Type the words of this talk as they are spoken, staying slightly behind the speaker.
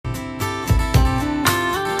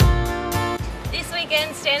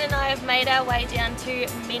again, Stan and I have made our way down to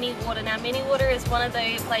Minnie Water. Now, Minnie Water is one of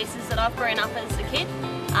the places that I've grown up as a kid.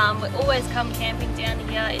 We always come camping down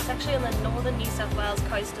here. It's actually on the northern New South Wales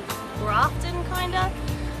coast of Grafton, kinda.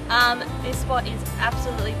 This spot is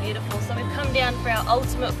absolutely beautiful. So we've come down for our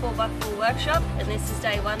ultimate 4x4 workshop, and this is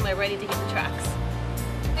day one. We're ready to hit the tracks.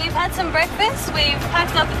 We've had some breakfast, we've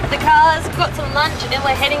packed up the cars, got some lunch, and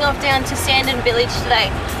we're heading off down to Sandon village today.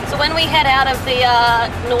 So when we head out of the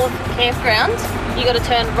north campground, you got to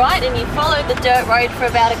turn right and you follow the dirt road for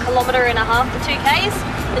about 1.5 kilometres to 2 k's,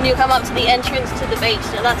 and you'll come up to the entrance to the beach.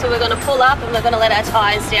 Now that's where we're going to pull up and we're going to let our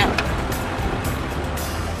tyres down.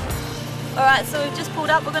 Alright, so we've just pulled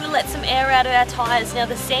up, we're going to let some air out of our tyres. Now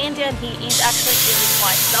the sand down here is actually really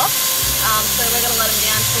quite soft. So we're going to let them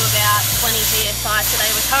down to about 20 psi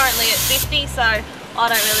today. We're currently at 50, so I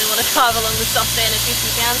don't really want to drive along the soft sand at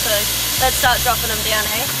 50 pounds, so let's start dropping them down,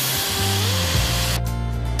 eh?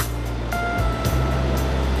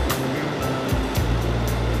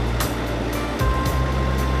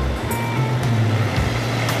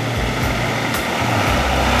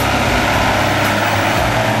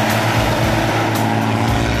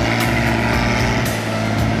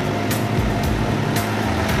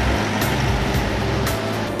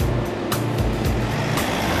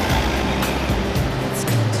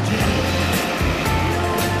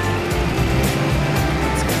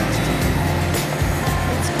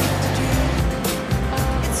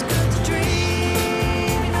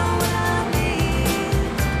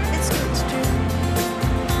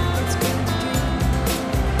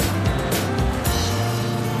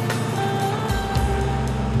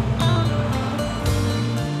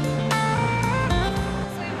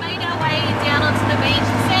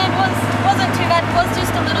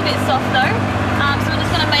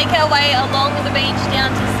 Our way along the beach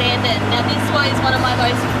down to Sandon. Now this is one of my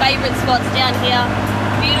most favourite spots down here.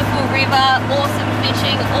 Beautiful river, awesome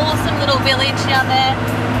fishing, awesome little village down there.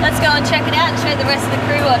 Let's go and check it out and show the rest of the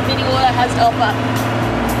crew what Minnie Water has to offer.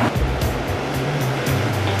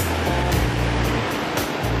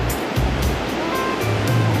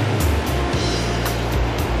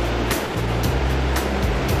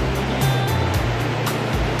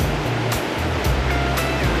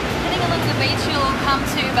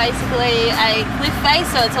 To basically a cliff face,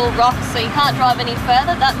 so it's all rocks, so you can't drive any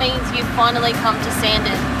further. That means you've finally come to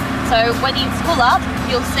Sandon. So when you pull up,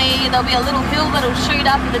 you'll see there'll be a little hill that'll shoot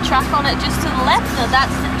up with a track on it just to the left. Now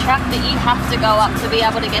that's the track that you have to go up to be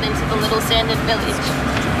able to get into the little Sandon village.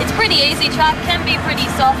 It's pretty easy track, can be pretty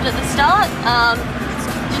soft at the start.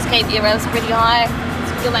 Just keep your revs pretty high,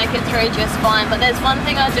 you'll make it through just fine. But there's one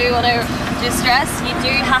thing I do want to stress, you do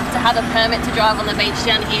have to have a permit to drive on the beach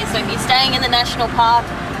down here. So if you're staying in the national park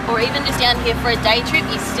or even just down here for a day trip,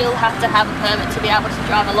 you still have to have a permit to be able to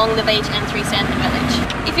drive along the beach and through Sandon village.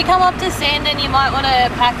 If you come up to Sandon, you might want to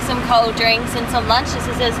pack some cold drinks and some lunch, just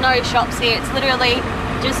as there's no shops here. It's literally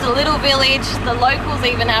just a little village. The locals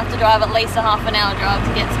even have to drive at least a half an hour drive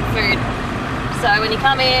to get some food. So when you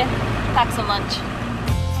come here, pack some lunch.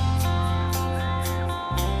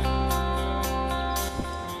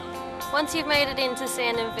 Once you've made it into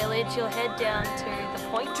Sandon village, you'll head down to the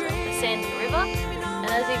point of the Sandon River. And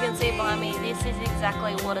as you can see behind me, this is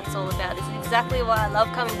exactly what it's all about. This is exactly why I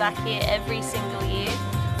love coming back here every single year.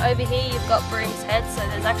 Over here you've got Broom's Head, so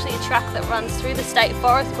there's actually a track that runs through the state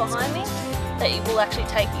forest behind me that will actually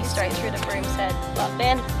take you straight through to Broom's Head. But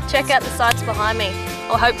man, check out the sights behind me.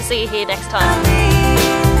 I hope to see you here next time.